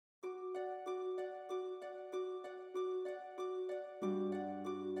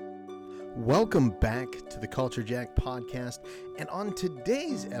Welcome back to the Culture Jack podcast, and on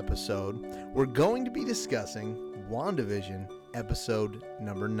today's episode, we're going to be discussing WandaVision episode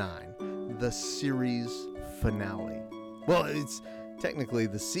number 9, the series finale. Well, it's technically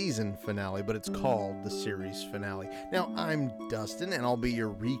the season finale, but it's called the series finale. Now, I'm Dustin, and I'll be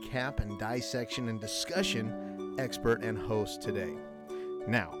your recap and dissection and discussion expert and host today.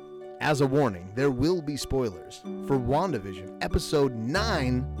 Now, as a warning, there will be spoilers for WandaVision episode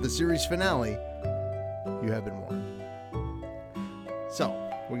 9, the series finale. You have been warned. So,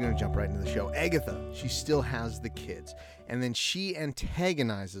 we're going to jump right into the show. Agatha, she still has the kids, and then she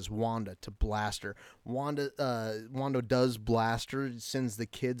antagonizes Wanda to blast her. Wanda does blast her, sends the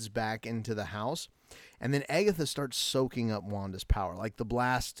kids back into the house, and then Agatha starts soaking up Wanda's power. Like the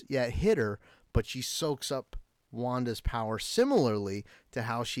blast, it hit her, but she soaks up Wanda's power similarly to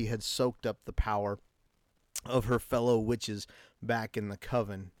how she had soaked up the power of her fellow witches back in the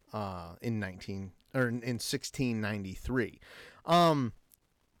Coven in 1693.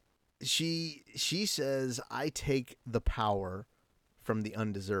 She says, I take the power from the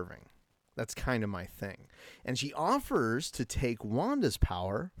undeserving. That's kind of my thing. And she offers to take Wanda's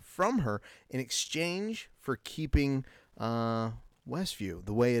power from her in exchange for keeping Westview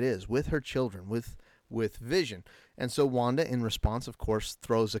the way it is, with her children, with Vision. And so Wanda, in response, of course,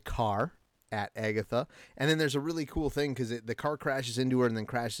 throws a car at Agatha. And then there's a really cool thing because the car crashes into her and then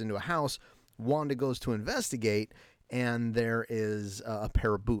crashes into a house. Wanda goes to investigate, and there is a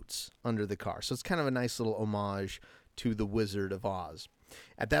pair of boots under the car. So it's kind of a nice little homage to the Wizard of Oz.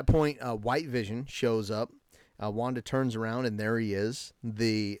 At that point, White Vision shows up. Wanda turns around, and there he is,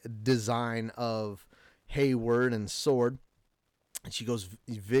 the design of Hayward and Sword. And she goes,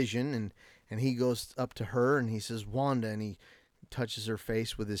 Vision, and he goes up to her, and he says, Wanda, and he touches her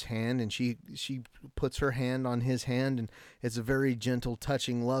face with his hand, and she puts her hand on his hand, and it's a very gentle,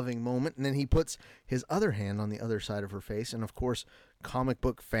 touching, loving moment. And then he puts his other hand on the other side of her face, and of course, comic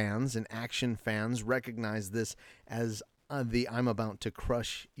book fans and action fans recognize this as the I'm about to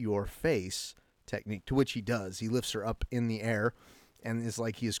crush your face technique, to which he does. He lifts her up in the air, and it's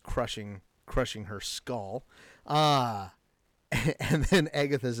like he is crushing her skull. And then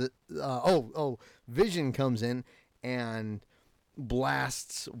Agatha's, Vision comes in and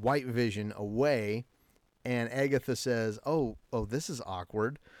blasts White Vision away. And Agatha says, this is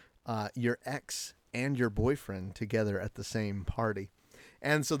awkward. Your ex and your boyfriend together at the same party.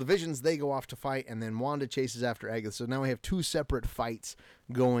 And so the Visions, they go off to fight, and then Wanda chases after Agatha. So now we have two separate fights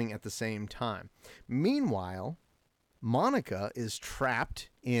going at the same time. Meanwhile, Monica is trapped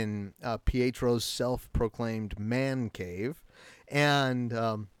in Pietro's self-proclaimed man cave. And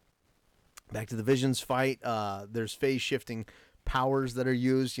back to the Visions fight, there's phase-shifting powers that are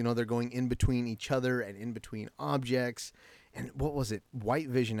used. You know, they're going in between each other and in between objects. And what was it? White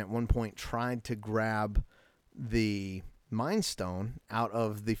Vision at one point tried to grab the Mind Stone out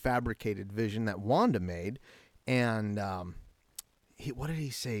of the fabricated Vision that Wanda made. And what did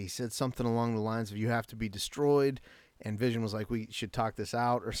he say? He said something along the lines of, you have to be destroyed. And Vision was like, we should talk this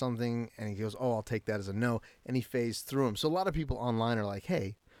out or something. And he goes, I'll take that as a no. And he phased through him. So a lot of people online are like,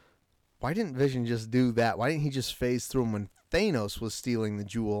 hey, why didn't Vision just do that? Why didn't he just phase through him when Thanos was stealing the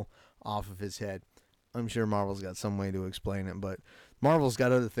jewel off of his head? I'm sure Marvel's got some way to explain it, but Marvel's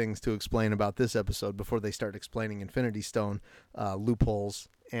got other things to explain about this episode before they start explaining Infinity Stone loopholes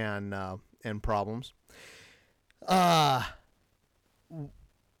and problems.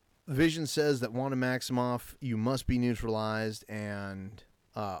 Vision says that Wanda Maximoff, you must be neutralized, and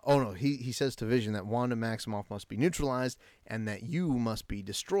he says to Vision that Wanda Maximoff must be neutralized and that you must be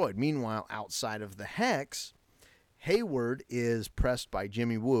destroyed. Meanwhile, outside of the Hex, Hayward is pressed by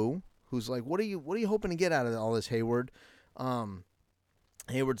Jimmy Woo, who's like, what are you hoping to get out of all this, Hayward?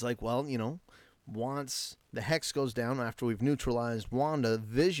 Hayward's like, well, once the Hex goes down, after we've neutralized Wanda,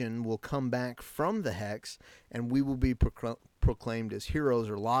 Vision will come back from the Hex, and we will be proclaimed as heroes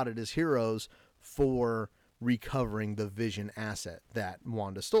or lauded as heroes for recovering the Vision asset that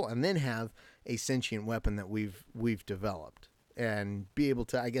Wanda stole, and then have a sentient weapon that we've developed, and be able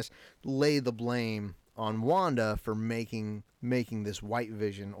to, I guess, lay the blame on Wanda for making this White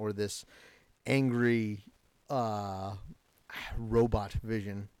Vision, or this angry robot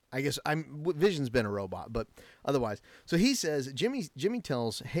Vision. I guess Vision's been a robot, but otherwise. So he says, Jimmy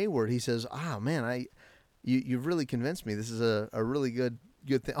tells Hayward, he says, man, you've really convinced me. This is a really good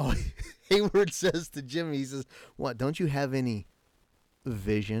thing. Oh, Hayward says to Jimmy, he says, what, don't you have any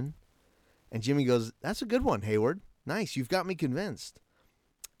vision? And Jimmy goes, that's a good one, Hayward. Nice, you've got me convinced.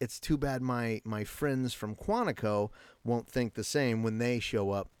 It's too bad my friends from Quantico won't think the same when they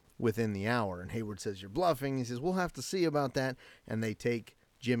show up within the hour. And Hayward says, you're bluffing. He says, we'll have to see about that. And they take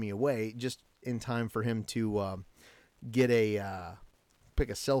Jimmy away just in time for him to pick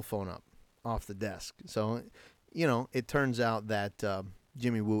a cell phone up off the desk. So, it turns out that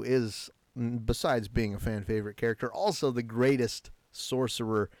Jimmy Woo is, besides being a fan favorite character, also the greatest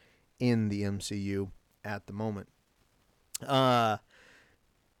sorcerer in the MCU at the moment.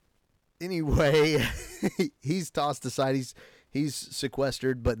 Anyway, he's tossed aside. He's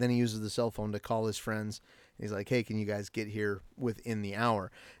sequestered, but then he uses the cell phone to call his friends. He's like, hey, can you guys get here within the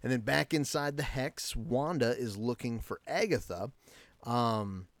hour? And then back inside the Hex, Wanda is looking for Agatha.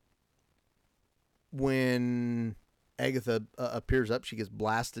 When Agatha appears up, she gets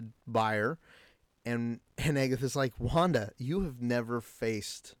blasted by her. And Agatha's like, Wanda, you have never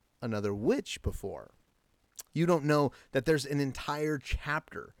faced another witch before. You don't know that there's an entire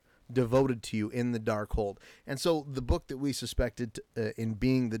chapter devoted to you in the Darkhold. And so the book that we suspected in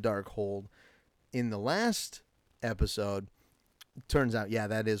being the Darkhold in the last episode turns out, yeah,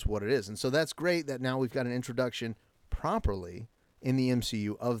 that is what it is. And so that's great that now we've got an introduction properly in the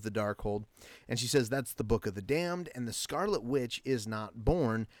MCU of the Darkhold. And she says that's the Book of the Damned, and the Scarlet Witch is not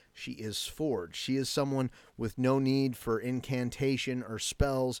born, she is forged. She is someone with no need for incantation or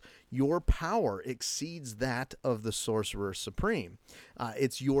spells. Your power exceeds that of the Sorcerer Supreme.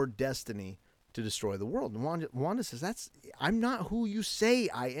 It's your destiny to destroy the world. And Wanda says, I'm not who you say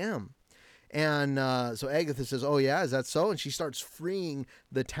I am. And so Agatha says, oh yeah, is that so? And she starts freeing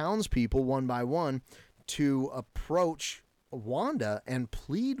the townspeople one by one to approach Wanda and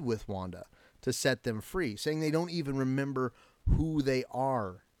plead with Wanda to set them free, saying they don't even remember who they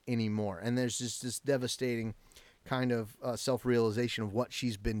are anymore. And there's just this devastating kind of self-realization of what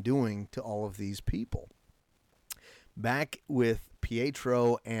she's been doing to all of these people. Back with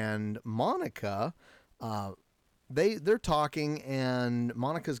Pietro and Monica, they're talking, and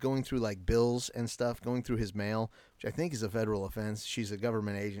Monica's going through like bills and stuff, going through his mail, which I think is a federal offense. She's a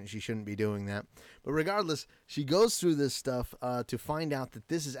government agent. She shouldn't be doing that. But regardless, she goes through this stuff to find out that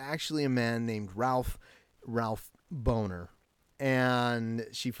this is actually a man named Ralph Boner. And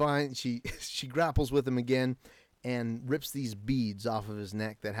she grapples with him again and rips these beads off of his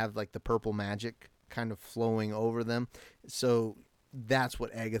neck that have like the purple magic kind of flowing over them. So that's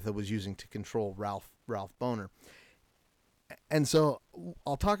what Agatha was using to control Ralph Boner. And so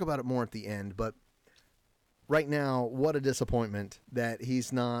I'll talk about it more at the end, but right now, what a disappointment that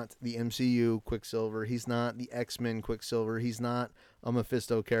he's not the MCU Quicksilver. He's not the X-Men Quicksilver. He's not a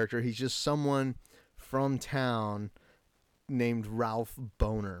Mephisto character. He's just someone from town named Ralph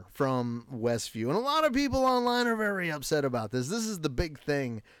Boner from Westview. And a lot of people online are very upset about this. This is the big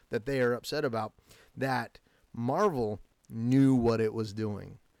thing that they are upset about, that Marvel knew what it was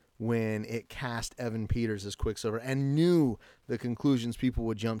doing when it cast Evan Peters as Quicksilver and knew the conclusions people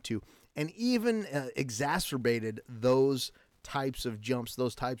would jump to, and even exacerbated those types of jumps,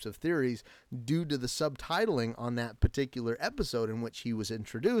 those types of theories, due to the subtitling on that particular episode in which he was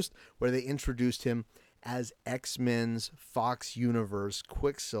introduced, where they introduced him as X-Men's Fox Universe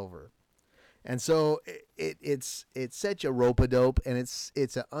Quicksilver. And so it's such a rope-a-dope, and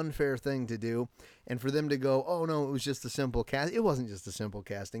it's an unfair thing to do. And for them to go, oh no, it was just a simple cast. It wasn't just a simple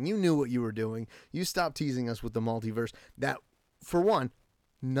casting. You knew what you were doing. You stopped teasing us with the multiverse. That, for one,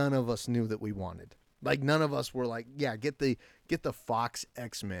 none of us knew that we wanted. Like, none of us were like, yeah, get the Fox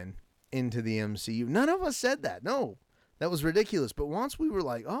X-Men into the MCU. None of us said that. No, that was ridiculous. But once we were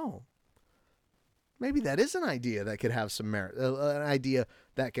like, oh, maybe that is an idea that could have some merit, an idea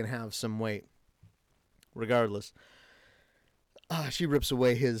that can have some weight. Regardless, she rips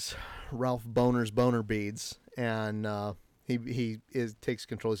away his Ralph Boner's boner beads, and he takes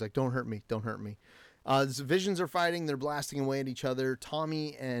control. He's like, "Don't hurt me! Don't hurt me!" The Visions are fighting. They're blasting away at each other.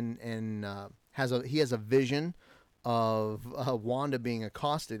 Tommy has a vision of Wanda being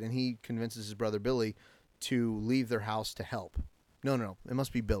accosted, and he convinces his brother Billy to leave their house to help. No, it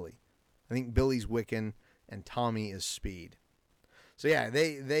must be Billy. I think Billy's Wiccan and Tommy is Speed. So yeah,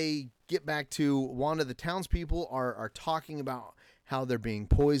 they get back to Wanda. The townspeople are talking about how they're being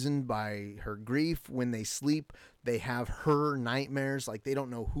poisoned by her grief. When they sleep, they have her nightmares. Like, they don't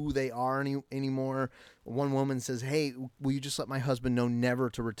know who they are anymore. One woman says, hey, will you just let my husband know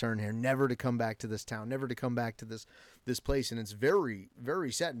never to return here, never to come back to this town, never to come back to this place. And it's very,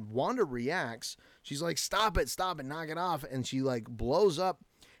 very sad. And Wanda reacts. She's like, stop it, knock it off. And she like blows up,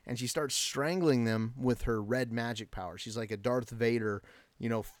 and she starts strangling them with her red magic power. She's like a Darth Vader,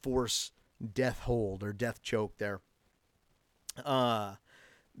 force death hold or death choke there.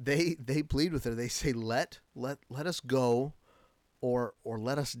 They plead with her. They say, let us go or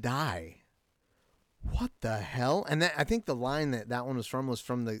let us die. What the hell? And I think the line that one was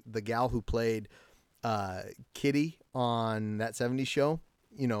from the gal who played Kitty on That 70s Show.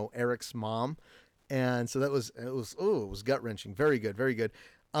 Eric's mom. And so it was gut wrenching. Very good. Very good.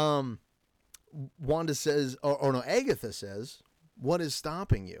 Wanda says, or no, Agatha says, what is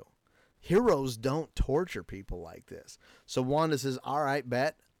stopping you? Heroes don't torture people like this. So Wanda says, all right,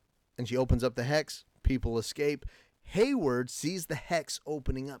 bet. And she opens up the hex. People escape. Hayward sees the hex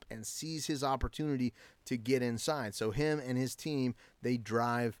opening up and sees his opportunity to get inside. So him and his team, they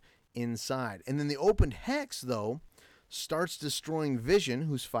drive inside. And then the opened hex, though, starts destroying Vision,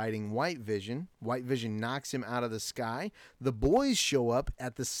 who's fighting White Vision. White Vision knocks him out of the sky. The boys show up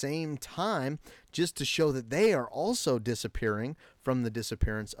at the same time just to show that they are also disappearing from the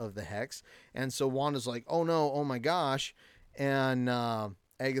disappearance of the hex. And so Wanda's like, oh no, oh my gosh. And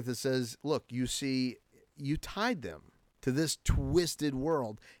Agatha says, look, you see, you tied them to this twisted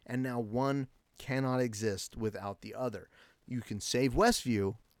world, and now one cannot exist without the other. You can save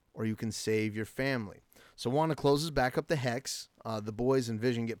Westview, or you can save your family. So Wanda closes back up the hex. The boys and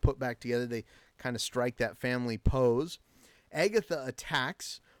Vision get put back together. They kind of strike that family pose. Agatha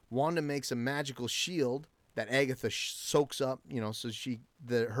attacks. Wanda makes a magical shield that Agatha soaks up, so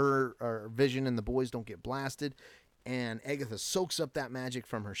her Vision and the boys don't get blasted. And Agatha soaks up that magic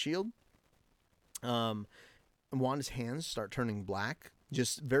from her shield. Wanda's hands start turning black,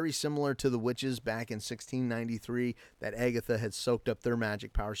 just very similar to the witches back in 1693 that Agatha had soaked up their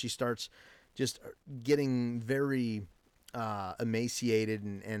magic power. She starts just getting very emaciated,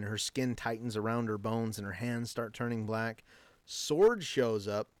 and her skin tightens around her bones, and her hands start turning black. Sword shows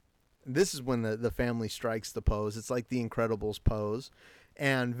up. This is when the family strikes the pose. It's like the Incredibles pose.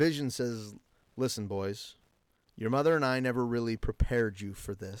 And Vision says, listen, boys, your mother and I never really prepared you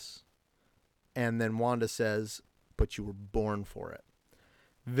for this. And then Wanda says, but you were born for it.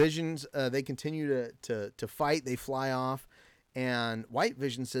 Visions, they continue to fight. They fly off. And White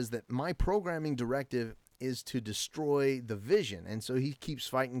Vision says that my programming directive is to destroy the Vision. And so he keeps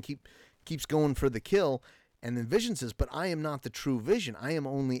fighting, keeps going for the kill. And then Vision says, but I am not the true Vision. I am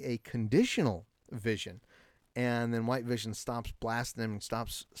only a conditional Vision. And then White Vision stops blasting him and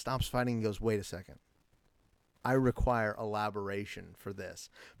stops fighting and goes, wait a second. I require elaboration for this.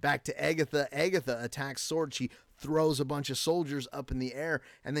 Back to Agatha. Agatha attacks Sword. She throws a bunch of soldiers up in the air,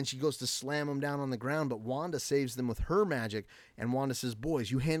 and then she goes to slam them down on the ground, but Wanda saves them with her magic, and Wanda says,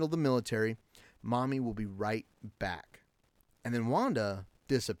 boys, you handle the military. Mommy will be right back. And then Wanda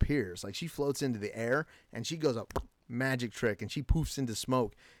disappears. Like, she floats into the air, and she goes up, magic trick, and she poofs into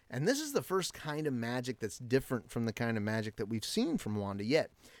smoke. And this is the first kind of magic that's different from the kind of magic that we've seen from Wanda yet.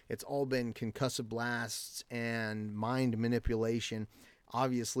 It's all been concussive blasts and mind manipulation,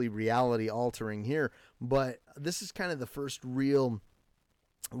 obviously reality altering here, but this is kind of the first real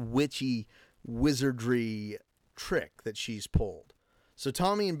witchy wizardry trick that she's pulled. So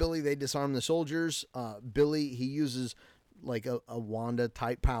Tommy and Billy, they disarm the soldiers. Billy, he uses like a Wanda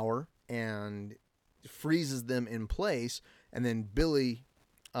type power and freezes them in place, and then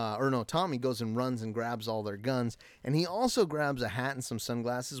Tommy goes and runs and grabs all their guns, and he also grabs a hat and some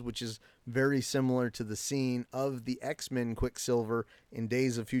sunglasses, which is very similar to the scene of the X-Men Quicksilver in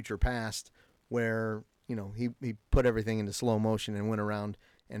Days of Future Past, where he put everything into slow motion and went around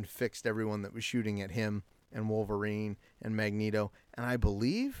and fixed everyone that was shooting at him, and Wolverine and Magneto, and I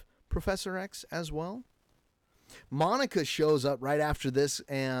believe Professor X as well. Monica shows up right after this,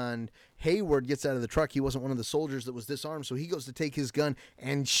 and Hayward gets out of the truck. He wasn't one of the soldiers that was disarmed, so he goes to take his gun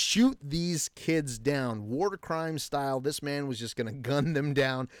and shoot these kids down. War crime style, this man was just going to gun them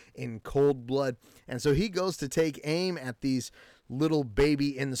down in cold blood. And so he goes to take aim at these little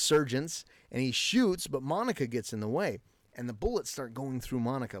baby insurgents, and he shoots, but Monica gets in the way. And the bullets start going through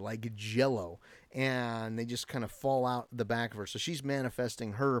Monica like jello, and they just kind of fall out the back of her. So she's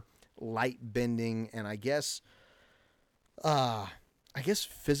manifesting her light bending, and I guess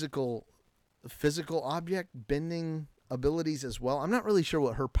physical object bending abilities as well. I'm not really sure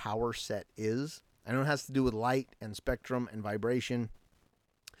what her power set is. I know it has to do with light and spectrum and vibration.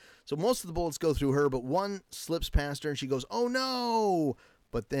 So most of the bullets go through her, but one slips past her and she goes, oh no!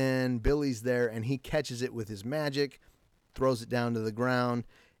 But then Billy's there and he catches it with his magic, throws it down to the ground,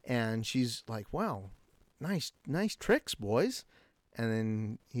 and she's like, wow, nice tricks, boys. And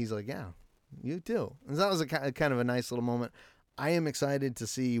then he's like, yeah, you too. And that was a kind of a nice little moment. I am excited to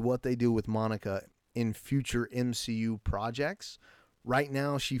see what they do with Monica in future MCU projects. Right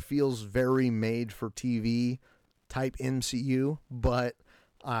now, she feels very made for TV type MCU, but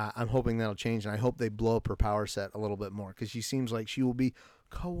I'm hoping that'll change, and I hope they blow up her power set a little bit more, because she seems like she will be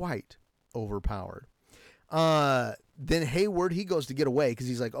quite overpowered. Then Hayward, he goes to get away because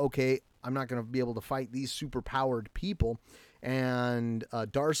he's like, okay, I'm not going to be able to fight these super powered people. And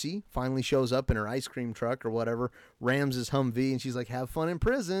Darcy finally shows up in her ice cream truck or whatever, rams his Humvee, and she's like, "Have fun in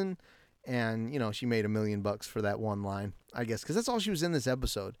prison." And, she made $1 million for that one line, I guess, because that's all she was in this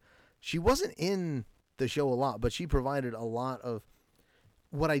episode. She wasn't in the show a lot, but she provided a lot of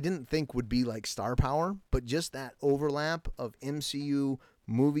what I didn't think would be like star power, but just that overlap of MCU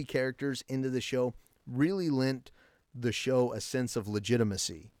movie characters into the show really lent the show a sense of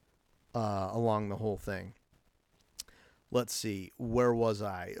legitimacy along the whole thing. Let's see, where was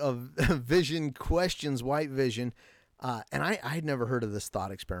I? Vision questions White Vision. And I had never heard of this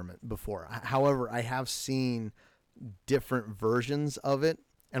thought experiment before. However, I have seen different versions of it.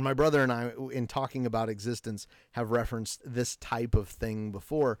 And my brother and I, in talking about existence, have referenced this type of thing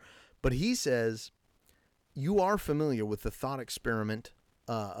before. But he says, you are familiar with the thought experiment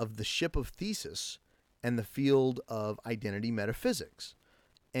of the ship of Theseus and the field of identity metaphysics.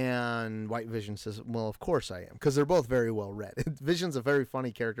 And White Vision says, well, of course I am, because they're both very well read. Vision's a very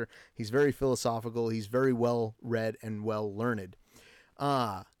funny character. He's very philosophical. He's very well read and well learned.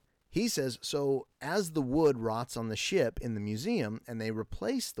 He says, so as the wood rots on the ship in the museum and they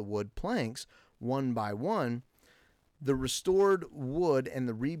replace the wood planks one by one, the restored wood and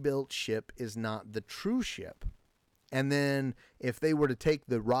the rebuilt ship is not the true ship. And then if they were to take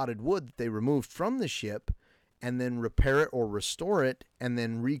the rotted wood that they removed from the ship and then repair it or restore it and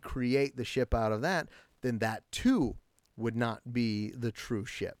then recreate the ship out of that, then that too would not be the true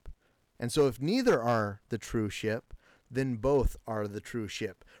ship. And so if neither are the true ship, then both are the true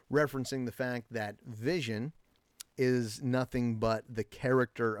ship, referencing the fact that Vision is nothing but the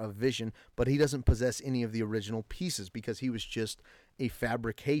character of Vision, but he doesn't possess any of the original pieces because he was just a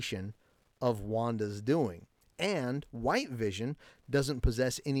fabrication of Wanda's doing. And White Vision doesn't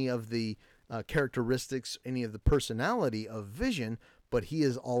possess any of the characteristics, any of the personality of Vision, but he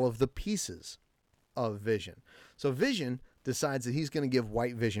is all of the pieces of Vision. So Vision decides that he's going to give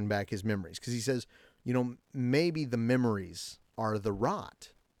White Vision back his memories because he says, maybe the memories are the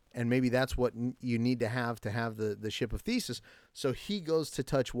rot, and maybe that's what you need to have the ship of Theseus. So he goes to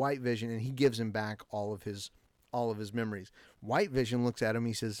touch White Vision and he gives him back all of his memories. White Vision looks at him.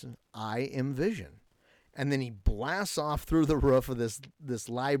 He says, "I am Vision." And then he blasts off through the roof of this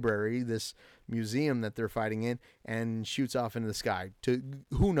library, this museum that they're fighting in, and shoots off into the sky to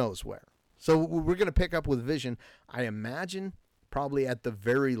who knows where. So we're going to pick up with Vision, I imagine, probably at the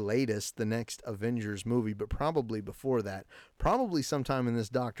very latest, the next Avengers movie, but probably before that. Probably sometime in this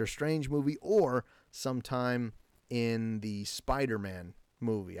Doctor Strange movie or sometime in the Spider-Man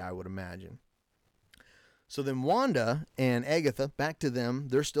movie, I would imagine. So then Wanda and Agatha, back to them,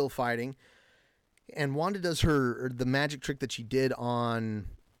 they're still fighting. And Wanda does the magic trick that she did on,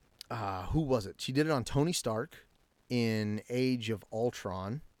 who was it? She did it on Tony Stark in Age of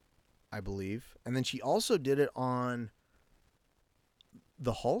Ultron, I believe. And then she also did it on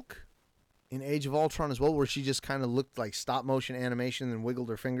the Hulk in Age of Ultron as well, where she just kind of looked like stop motion animation and wiggled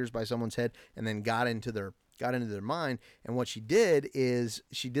her fingers by someone's head and then got into their mind. And what she did is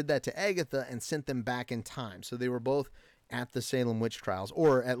she did that to Agatha and sent them back in time. So they were both at the Salem witch trials,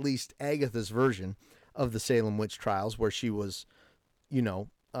 or at least Agatha's version of the Salem witch trials, where she was,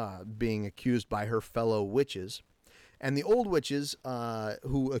 being accused by her fellow witches. And the old witches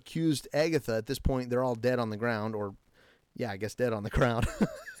who accused Agatha, at this point, they're all dead on the ground, or, yeah, I guess dead on the ground.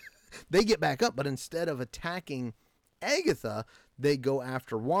 They get back up, but instead of attacking Agatha, they go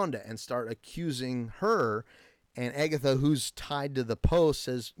after Wanda and start accusing her. And Agatha, who's tied to the post,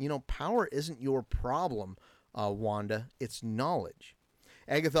 says, power isn't your problem, Wanda, it's knowledge.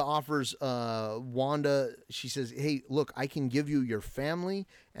 Agatha offers Wanda, she says, hey, look, I can give you your family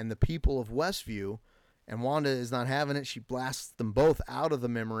and the people of Westview. And Wanda is not having it. She blasts them both out of the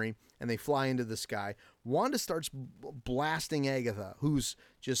memory and they fly into the sky. Wanda starts blasting Agatha, who's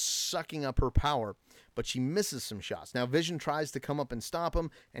just sucking up her power, but she misses some shots. Now Vision tries to come up and stop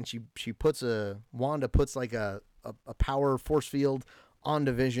him, and Wanda puts like a power force field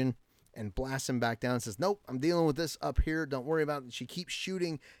onto Vision and blasts him back down and says, nope, I'm dealing with this up here. Don't worry about it. She keeps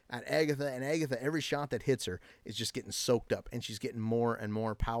shooting at Agatha, and Agatha, every shot that hits her is just getting soaked up, and she's getting more and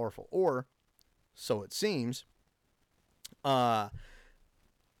more powerful. Or so it seems. Then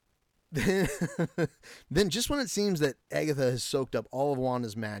just when it seems that Agatha has soaked up all of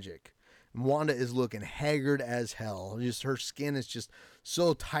Wanda's magic, Wanda is looking haggard as hell. Just her skin is just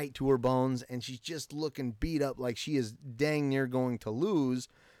so tight to her bones, and she's just looking beat up like she is dang near going to lose.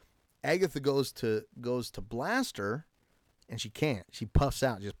 Agatha goes to blast her, and she can't. She puffs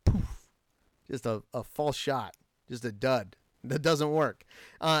out, just poof, just a false shot, just a dud. That doesn't work.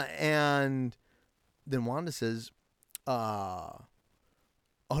 And then Wanda says,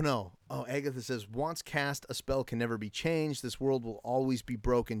 Oh no. Oh, Agatha says, once cast, a spell can never be changed. This world will always be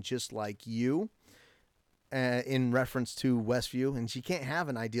broken just like you. In reference to Westview. And she can't have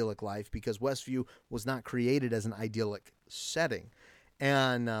an idyllic life because Westview was not created as an idyllic setting.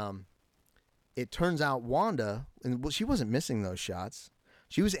 And it turns out Wanda, and well, she wasn't missing those shots.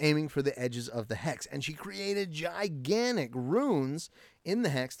 She was aiming for the edges of the hex, and she created gigantic runes in the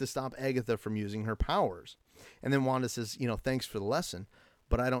hex to stop Agatha from using her powers. And then Wanda says, thanks for the lesson,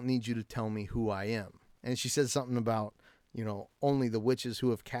 but I don't need you to tell me who I am. And she says something about, only the witches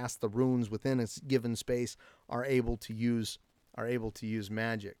who have cast the runes within a given space are able to use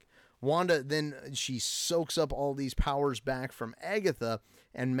magic. Wanda then she soaks up all these powers back from Agatha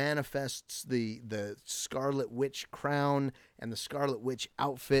and manifests the Scarlet Witch crown and the Scarlet Witch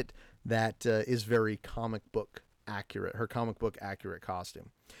outfit that is very comic book accurate. Her comic book accurate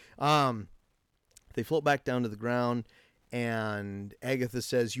costume. They float back down to the ground, and Agatha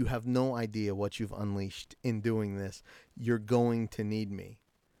says, "You have no idea what you've unleashed in doing this. You're going to need me."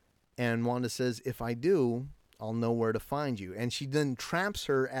 And Wanda says, "If I do, I'll know where to find you." And she then traps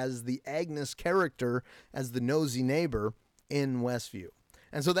her as the Agnes character, as the nosy neighbor in Westview.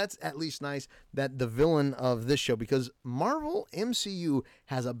 And so that's at least nice that the villain of this show, because Marvel MCU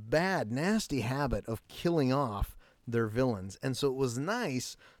has a bad, nasty habit of killing off their villains. And so it was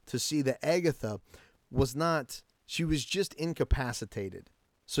nice to see that Agatha was not, she was just incapacitated.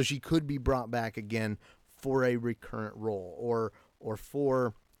 So she could be brought back again for a recurrent role or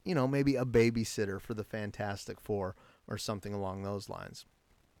for, maybe a babysitter for the Fantastic Four or something along those lines.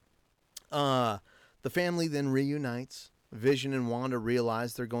 The family then reunites. Vision and Wanda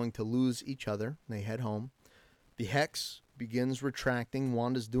realize they're going to lose each other. They head home. The hex begins retracting.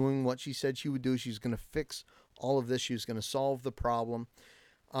 Wanda's doing what she said she would do. She's going to fix all of this. She was going to solve the problem.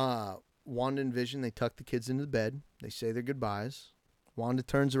 Wanda and Vision, they tuck the kids into bed. They say their goodbyes. Wanda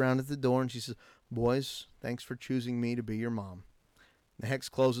turns around at the door and she says, "Boys, thanks for choosing me to be your mom." The hex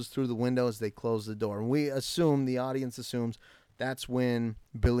closes through the window as they close the door. And we assume, the audience assumes, that's when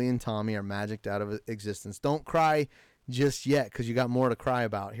Billy and Tommy are magicked out of existence. Don't cry just yet, because you got more to cry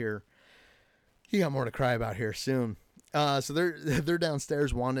about here. You got more to cry about here soon. So they're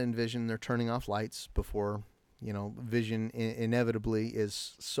downstairs, Wanda and Vision. They're turning off lights before, Vision inevitably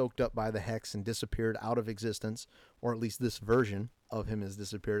is soaked up by the hex and disappeared out of existence, or at least this version of him has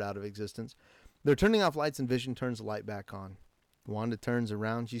disappeared out of existence. They're turning off lights and Vision turns the light back on. Wanda turns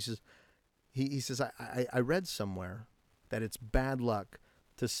around. She says, he says, I read somewhere that it's bad luck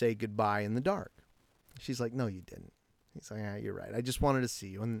to say goodbye in the dark. She's like, "No, you didn't." He's like, "Yeah, you're right. I just wanted to see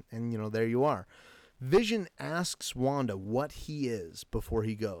you." And there you are. Vision asks Wanda what he is before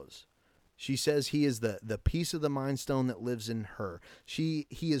he goes. She says he is the piece of the Mind Stone that lives in her. He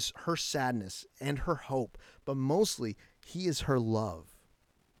is her sadness and her hope, but mostly he is her love.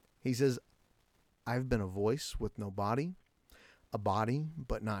 He says, "I've been a voice with no body, a body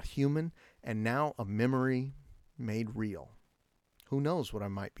but not human, and now a memory made real. Who knows what I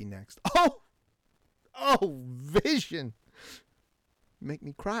might be next?" Oh, Vision. Make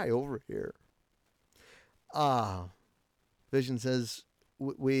me cry over here. Vision says,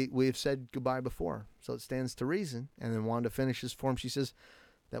 we've said goodbye before, so it stands to reason. And then Wanda finishes for him. She says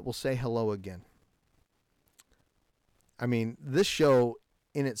that we'll say hello again. I mean, this show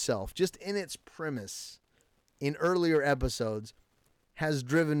in itself, just in its premise, in earlier episodes, has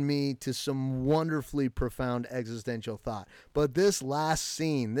driven me to some wonderfully profound existential thought. But this last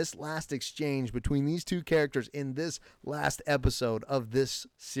scene, this last exchange between these two characters in this last episode of this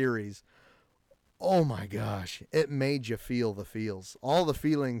series, oh my gosh, it made you feel the feels. All the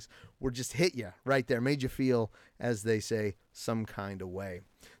feelings were just hit you right there, made you feel, as they say, some kind of way.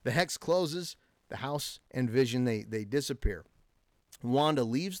 The hex closes, the house and Vision, they disappear. Wanda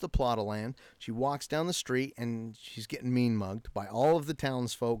leaves the plot of land. She walks down the street and she's getting mean mugged by all of the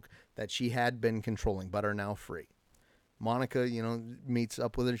townsfolk that she had been controlling but are now free. Monica, meets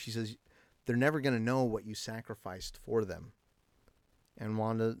up with her. She says, "They're never going to know what you sacrificed for them." And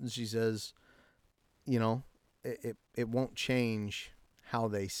Wanda, she says, it won't change how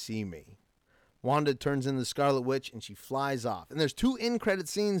they see me. Wanda turns into the Scarlet Witch and she flies off. And there's 2 end credit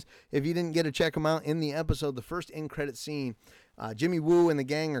scenes if you didn't get to check them out in the episode. The first end credit scene, Jimmy Woo and the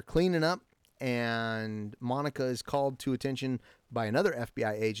gang are cleaning up, and Monica is called to attention by another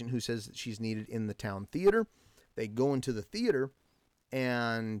FBI agent who says that she's needed in the town theater. They go into the theater,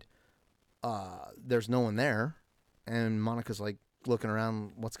 and there's no one there. And Monica's like looking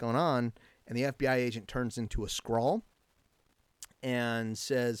around, what's going on? And the FBI agent turns into a Skrull and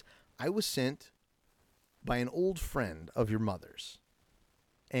says, "I was sent by an old friend of your mother's,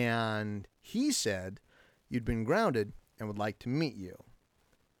 and he said you'd been grounded and would like to meet you."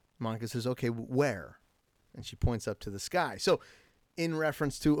 Monica says, okay, where? And she points up to the sky. So in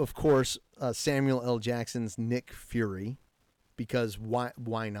reference to, of course, Samuel L. Jackson's Nick Fury, because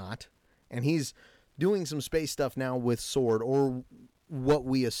why not? And he's doing some space stuff now with S.W.O.R.D., or what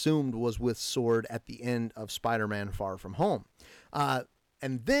we assumed was with S.W.O.R.D. at the end of Spider-Man Far From Home.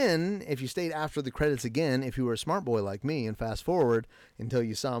 And then, if you stayed after the credits again, if you were a smart boy like me and fast forward until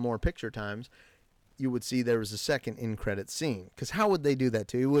you saw more picture times, you would see there was a second in-credit scene. Because how would they do that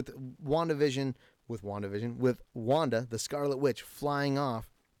to you? With Wanda, the Scarlet Witch, flying off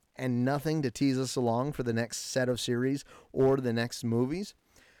and nothing to tease us along for the next set of series or the next movies.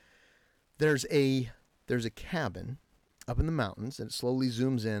 There's a cabin up in the mountains, and it slowly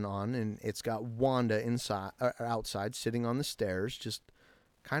zooms in on, and it's got Wanda outside, sitting on the stairs, just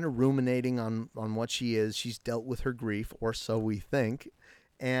kind of ruminating on what she is. She's dealt with her grief, or so we think,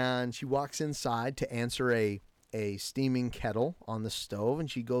 and she walks inside to answer a steaming kettle on the stove,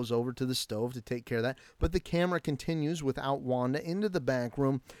 and she goes over to the stove to take care of that. But the camera continues without Wanda into the back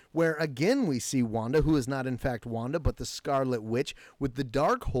room, where again we see Wanda, who is not in fact Wanda, but the Scarlet Witch, with the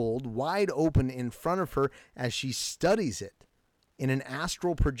Darkhold wide open in front of her as she studies it in an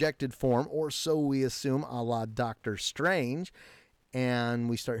astral projected form, or so we assume, a la Doctor Strange. And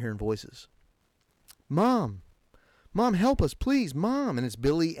we start hearing voices. Mom, help us, please, Mom. And it's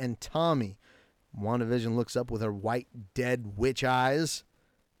Billy and Tommy. WandaVision looks up with her white, dead witch eyes.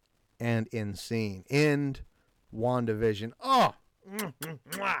 And in scene. End WandaVision. Oh,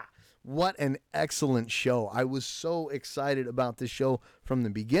 what an excellent show. I was so excited about this show from the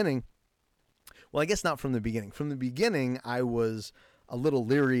beginning. Well, I guess not from the beginning. From the beginning, I was a little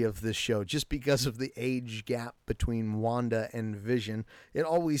leery of this show just because of the age gap between Wanda and Vision. It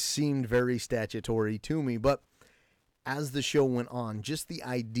always seemed very statutory to me, but as the show went on, just the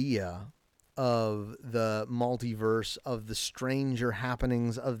idea of the multiverse, of the stranger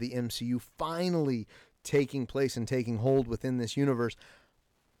happenings of the MCU finally taking place and taking hold within this universe,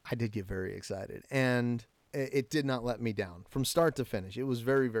 I did get very excited, and it did not let me down from start to finish. It was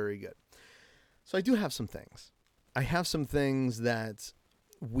very, very good. So I do have some things. I have some things that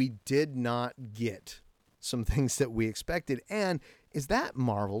we did not get, some things that we expected. And is that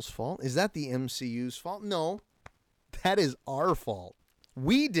Marvel's fault? Is that the MCU's fault? No, that is our fault.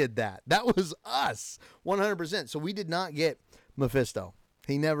 We did that. That was us, 100%. So we did not get Mephisto.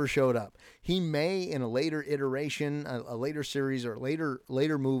 He never showed up. He may in a later iteration, a later series, or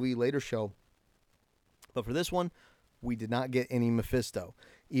later movie, later show. But for this one, we did not get any Mephisto.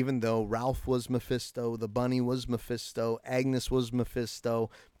 Even though Ralph was Mephisto, the bunny was Mephisto, Agnes was Mephisto,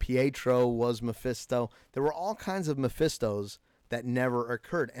 Pietro was Mephisto. There were all kinds of Mephistos that never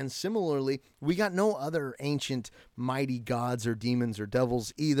occurred. And similarly, we got no other ancient mighty gods or demons or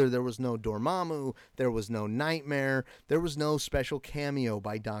devils either. There was no Dormammu, there was no Nightmare, there was no special cameo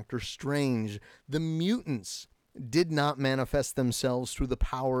by Doctor Strange. The mutants did not manifest themselves through the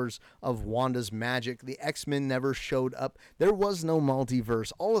powers of Wanda's magic. The X-Men never showed up. There was no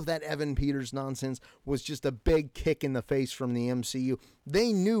multiverse. All of that Evan Peters nonsense was just a big kick in the face from the MCU.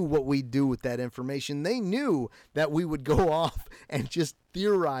 They knew what we'd do with that information. They knew that we would go off and just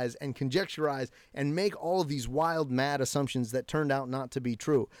theorize and conjecturize and make all of these wild, mad assumptions that turned out not to be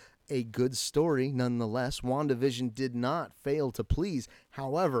true. A good story, nonetheless. WandaVision did not fail to please.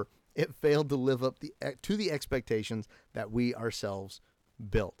 However, it failed to live up to the expectations that we ourselves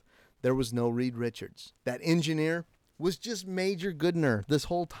built. There was no Reed Richards. That engineer was just Major Goodner this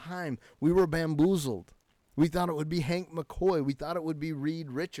whole time. We were bamboozled. We thought it would be Hank McCoy. We thought it would be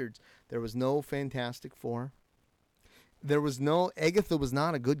Reed Richards. There was no Fantastic Four. Agatha was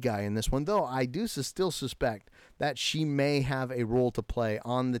not a good guy in this one, though I do still suspect that she may have a role to play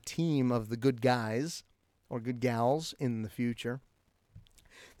on the team of the good guys or good gals in the future.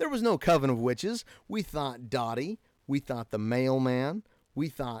 There was no Coven of Witches. We thought Dottie, we thought the Mailman, we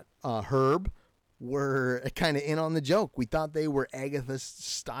thought Herb were kind of in on the joke. We thought they were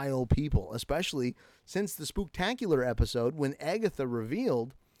Agatha-style people, especially since the Spooktacular episode when Agatha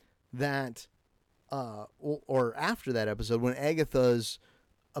revealed that, or after that episode, when Agatha's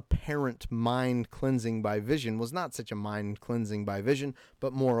apparent mind cleansing by Vision was not such a mind cleansing by Vision,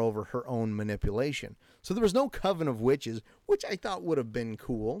 but moreover her own manipulation. So there was no Coven of Witches, which I thought would have been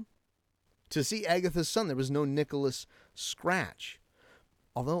cool to see Agatha's son. There was no Nicholas Scratch.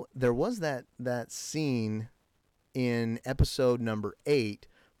 Although there was that scene in episode number 8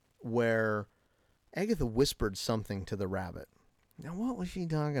 where Agatha whispered something to the rabbit. Now, what was she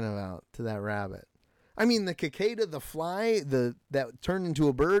talking about to that rabbit? I mean, the cicada, the fly, that turned into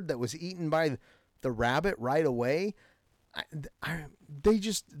a bird that was eaten by the rabbit right away.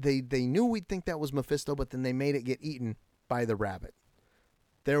 They knew we'd think that was Mephisto, but then they made it get eaten by the rabbit.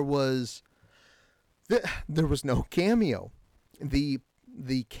 There was there was no cameo. The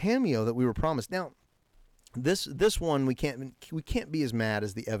cameo that we were promised. Now, this one we can't be as mad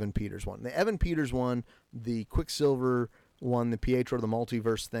as the Evan Peters one. The Evan Peters one, the Quicksilver one, the Pietro the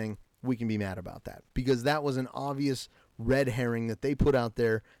multiverse thing, we can be mad about that because that was an obvious red herring that they put out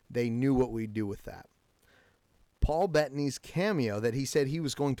there. They knew what we'd do with that. Paul Bettany's cameo that he said he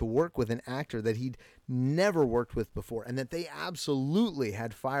was going to work with an actor that he'd never worked with before and that they absolutely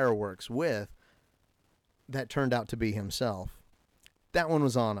had fireworks with, that turned out to be himself. That one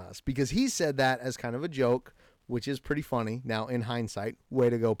was on us because he said that as kind of a joke, which is pretty funny. Now, in hindsight,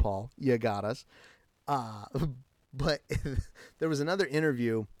 way to go, Paul. You got us. But there was another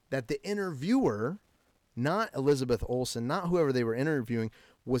interview that the interviewer, not Elizabeth Olsen, not whoever they were interviewing,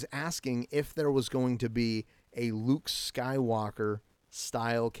 was asking if there was going to be a Luke Skywalker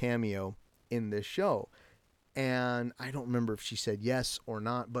style cameo in this show. And I don't remember if she said yes or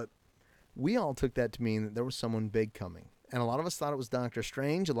not, but we all took that to mean that there was someone big coming. And a lot of us thought it was Doctor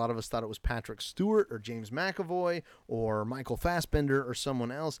Strange. A lot of us thought it was Patrick Stewart or James McAvoy or Michael Fassbender or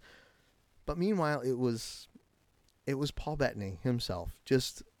someone else. But meanwhile, it was Paul Bettany himself,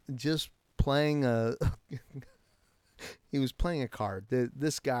 just playing a he was playing a card.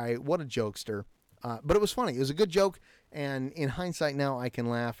 This guy, what a jokester. But it was funny. It was a good joke, and in hindsight now I can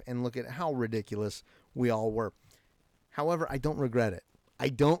laugh and look at how ridiculous we all were. However, I don't regret it. I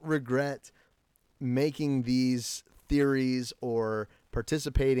don't regret making these theories or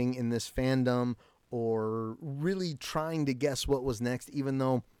participating in this fandom or really trying to guess what was next, even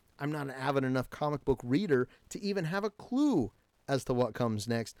though I'm not an avid enough comic book reader to even have a clue as to what comes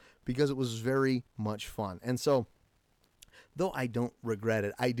next, because it was very much fun. And so, though I don't regret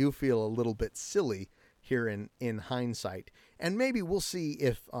it, I do feel a little bit silly here in hindsight. And maybe we'll see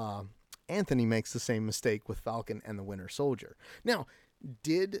if Anthony makes the same mistake with Falcon and the Winter Soldier. Now,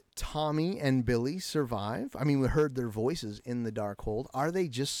 did Tommy and Billy survive? I mean, we heard their voices in the Darkhold. Are they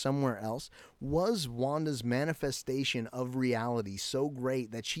just somewhere else? Was Wanda's manifestation of reality so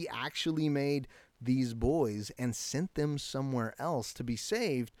great that she actually made these boys and sent them somewhere else to be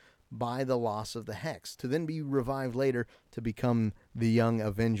saved by the loss of the Hex, to then be revived later to become the Young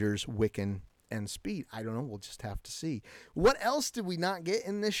Avengers, Wiccan, and Speed? I don't know. We'll just have to see. What else did we not get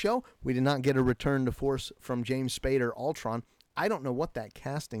in this show? We did not get a return to force from James Spader, Ultron. I don't know what that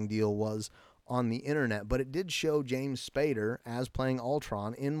casting deal was on the internet, but it did show James Spader as playing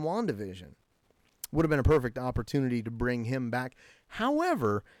Ultron in WandaVision. Would have been a perfect opportunity to bring him back.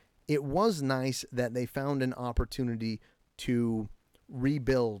 However, it was nice that they found an opportunity to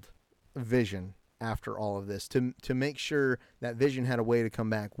rebuild Vision after all of this, to make sure that Vision had a way to come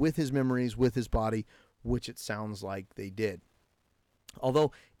back with his memories, with his body, which it sounds like they did.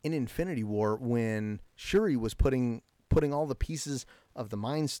 Although in Infinity War, when Shuri was putting all the pieces of the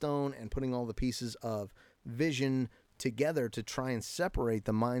Mind Stone and putting all the pieces of Vision together to try and separate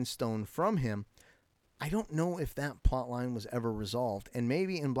the Mind Stone from him, I don't know if that plot line was ever resolved. And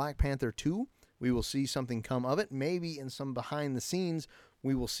maybe in Black Panther 2, we will see something come of it. Maybe in some behind the scenes,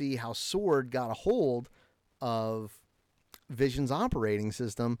 we will see how SWORD got a hold of Vision's operating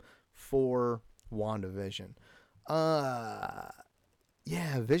system for WandaVision. Yeah,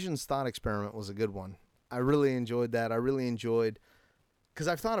 Vision's thought experiment was a good one. I really enjoyed that. I really enjoyed, because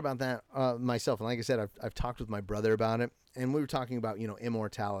I've thought about that myself. And like I said, I've talked with my brother about it. And we were talking about,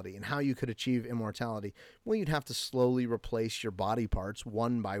 immortality and how you could achieve immortality. Well, you'd have to slowly replace your body parts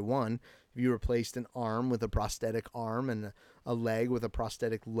one by one. If you replaced an arm with a prosthetic arm and a leg with a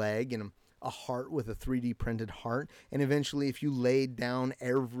prosthetic leg and a heart with a 3D printed heart, and eventually if you laid down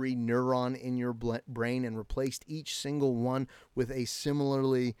every neuron in your brain and replaced each single one with a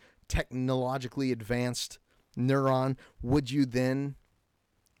similarly technologically advanced neuron, would you then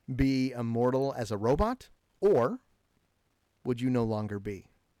be immortal as a robot? Or would you no longer be?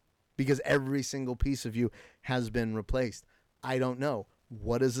 Because every single piece of you has been replaced. I don't know.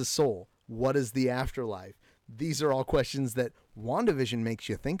 What is a soul? What is the afterlife? These are all questions that WandaVision makes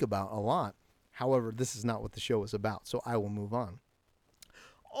you think about a lot. However, this is not what the show is about, so I will move on.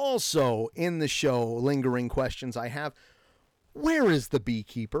 Also, in the show, lingering questions I have: where is the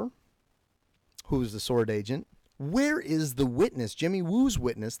beekeeper? Who's the sword agent? Where is the witness, Jimmy Woo's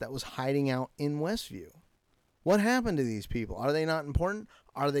witness, that was hiding out in Westview? What happened to these people? Are they not important?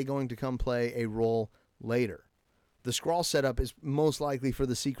 Are they going to come play a role later? The Skrull setup is most likely for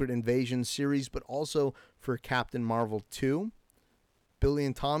the Secret Invasion series, but also for Captain Marvel 2. Billy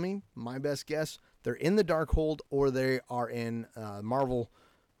and Tommy, my best guess, they're in the Darkhold or they are in Marvel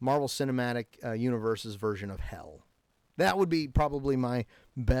Cinematic Universe's version of Hell. That would be probably my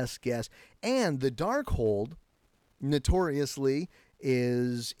best guess. And the Darkhold, notoriously,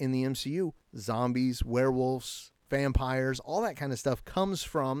 is in the MCU, zombies, werewolves, vampires, all that kind of stuff comes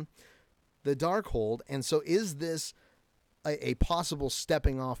from the Darkhold. And so is this a possible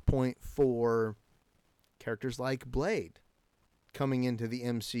stepping off point for characters like Blade coming into the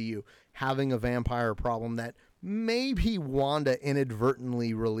MCU, having a vampire problem that maybe Wanda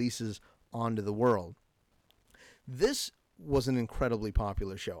inadvertently releases onto the world? This was an incredibly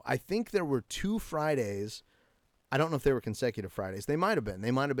popular show. I think there were 2 Fridays. I don't know if they were consecutive Fridays. They might have been.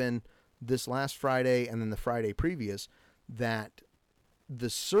 They might have been this last Friday and then the Friday previous, that the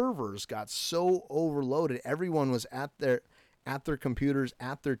servers got so overloaded. Everyone was at their computers,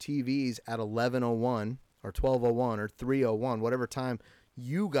 at their TVs at 11:01 or 12:01 or 3:01, whatever time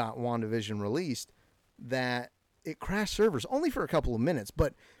you got WandaVision released, that it crashed servers only for a couple of minutes.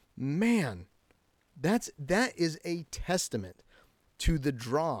 But man, that is a testament to the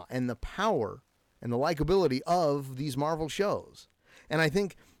draw and the power and the likability of these Marvel shows. And I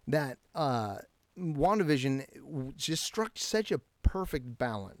think that WandaVision just struck such a perfect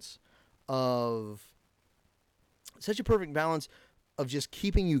balance of just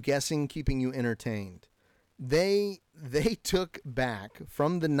keeping you guessing, keeping you entertained. They took back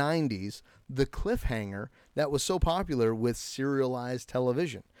from the 90s the cliffhanger that was so popular with serialized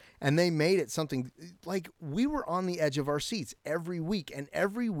television, and they made it something like we were on the edge of our seats every week, and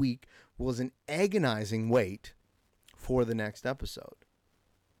every week was an agonizing wait for the next episode.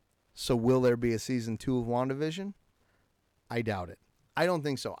 So will there be a season 2 of WandaVision? I doubt it. I don't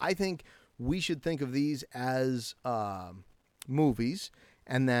think so. I think we should think of these as movies,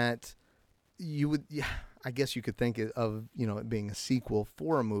 and that you would, I guess you could think of, it being a sequel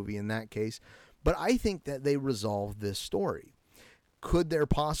for a movie in that case. But I think that they resolved this story. Could there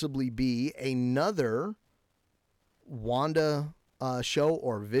possibly be another Wanda show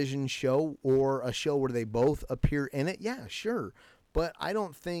or Vision show, or a show where they both appear in it? Yeah, sure. But I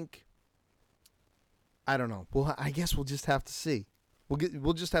don't know. Well, I guess we'll just have to see.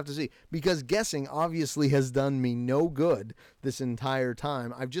 We'll just have to see, because guessing obviously has done me no good this entire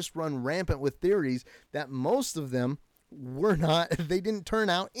time. I've just run rampant with theories that most of them they didn't turn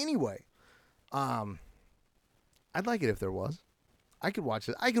out anyway. I'd like it if there was. I could watch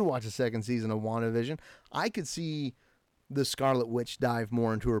it. I could watch a second season of WandaVision. I could see the Scarlet Witch dive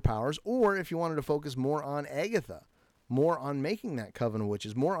more into her powers, or if you wanted to focus more on Agatha, more on making that coven of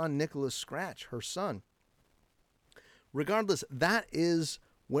witches, more on Nicholas Scratch, her son. Regardless, that is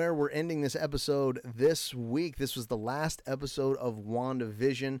where we're ending this episode this week. This was the last episode of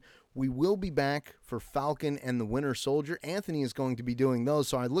WandaVision. We will be back for Falcon and the Winter Soldier. Anthony is going to be doing those,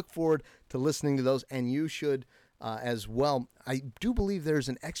 so I look forward to listening to those, and you should as well. I do believe there's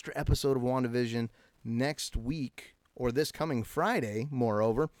an extra episode of WandaVision next week, or this coming Friday,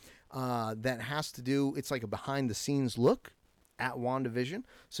 moreover, that has to do, it's like a behind-the-scenes look at WandaVision,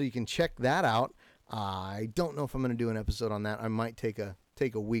 so you can check that out. I don't know if I'm going to do an episode on that. I might take a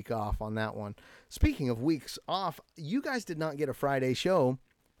week off on that one. Speaking of weeks off, you guys did not get a Friday show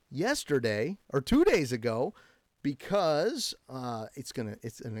yesterday or 2 days ago, because it's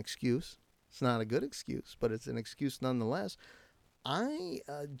an excuse. It's not a good excuse, but it's an excuse nonetheless. I'm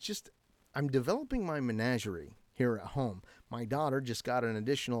developing my menagerie here at home. My daughter just got an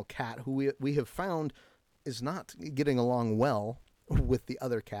additional cat who we have found is not getting along well with the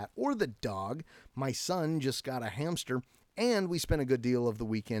other cat or the dog. My son just got a hamster, and we spent a good deal of the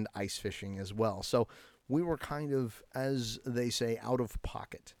weekend ice fishing as well. So we were kind of, as they say, out of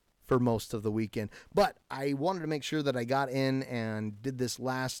pocket for most of the weekend. But I wanted to make sure that I got in and did this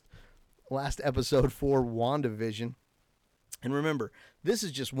last episode for WandaVision. And remember, this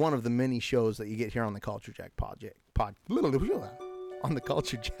is just one of the many shows that you get here on the Culture Jack on the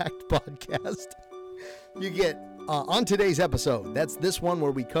Culture Jack podcast. You get on today's episode, that's this one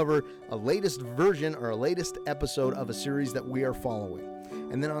where we cover a latest version or a latest episode of a series that we are following.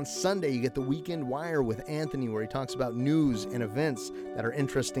 And then on Sunday, you get the Weekend Wire with Anthony, where he talks about news and events that are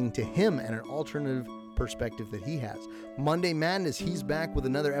interesting to him and an alternative perspective that he has. Monday Madness, he's back with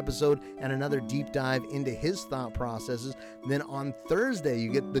another episode and another deep dive into his thought processes. Then on Thursday,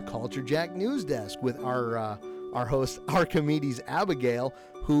 you get the Culture Jack News Desk with our host, Archimedes Abigail,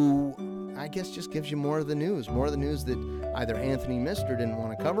 who I guess just gives you more of the news that either Anthony missed or didn't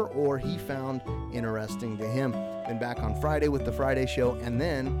want to cover, or he found interesting to him. Then back on Friday with the Friday show, and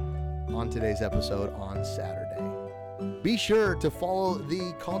then on today's episode on Saturday. Be sure to follow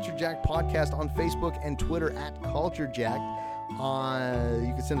the Culture Jack podcast on Facebook and Twitter at Culture Jack.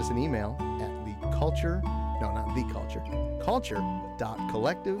 You can send us an email at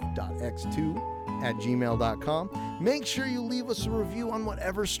culture.collective.x2 @gmail.com. Make sure you leave us a review on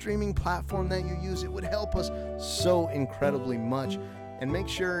whatever streaming platform that you use. It would help us so incredibly much. And make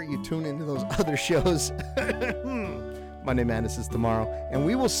sure you tune into those other shows. Monday Madness is tomorrow. And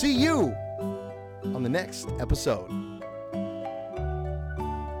we will see you on the next episode.